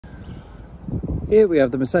Here we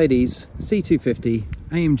have the Mercedes C250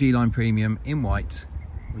 AMG line premium in white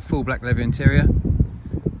with full black leather interior.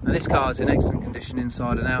 Now this car is in excellent condition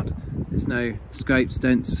inside and out. There's no scrapes,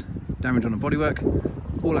 dents, damage on the bodywork.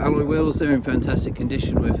 All alloy wheels, they're in fantastic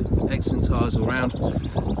condition with excellent tyres all round.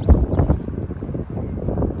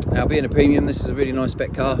 Now being a premium, this is a really nice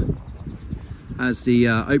spec car. Has the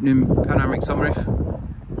opening panoramic sunroof,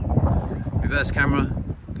 reverse camera,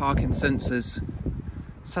 parking sensors,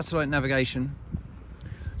 satellite navigation,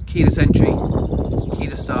 keyless entry,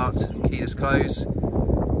 keyless start and keyless close,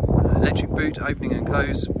 electric boot opening and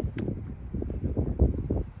close.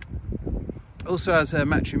 Also has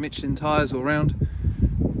matching Michelin tyres all round,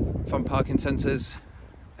 front parking sensors,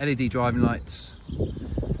 LED driving lights,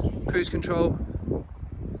 cruise control,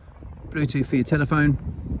 Bluetooth for your telephone.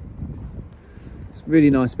 It's a really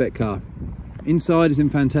nice spec car. Inside is in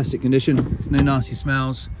fantastic condition. There's no nasty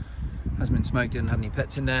smells, hasn't been smoked in, haven't had any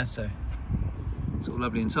pets in there, so it's all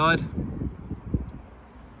lovely inside.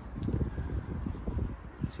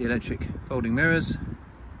 See electric folding mirrors,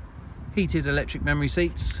 heated electric memory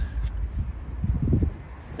seats.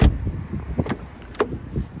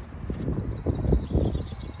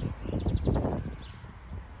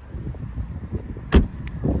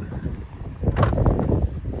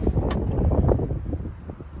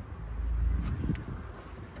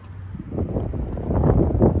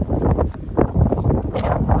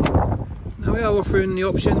 Now we are offering the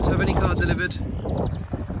option to have any car delivered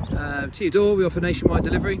to your door. We offer nationwide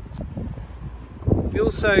delivery. We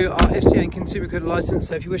also are FCA and consumer credit licensed,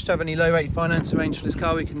 so if you wish to have any low rate finance arranged for this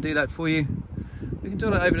car, we can do that for you. We can do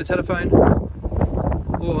that over the telephone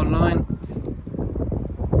or online.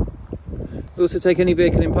 We also take any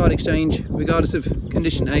vehicle in part exchange regardless of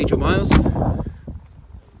condition, age or miles.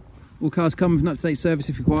 All cars come with an up-to-date service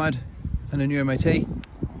if required and a new MOT.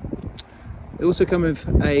 They also come with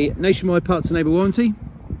a nationwide parts and labour warranty.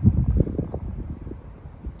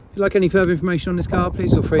 If you'd like any further information on this car,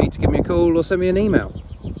 please feel free to give me a call or send me an email.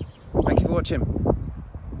 Thank you for watching.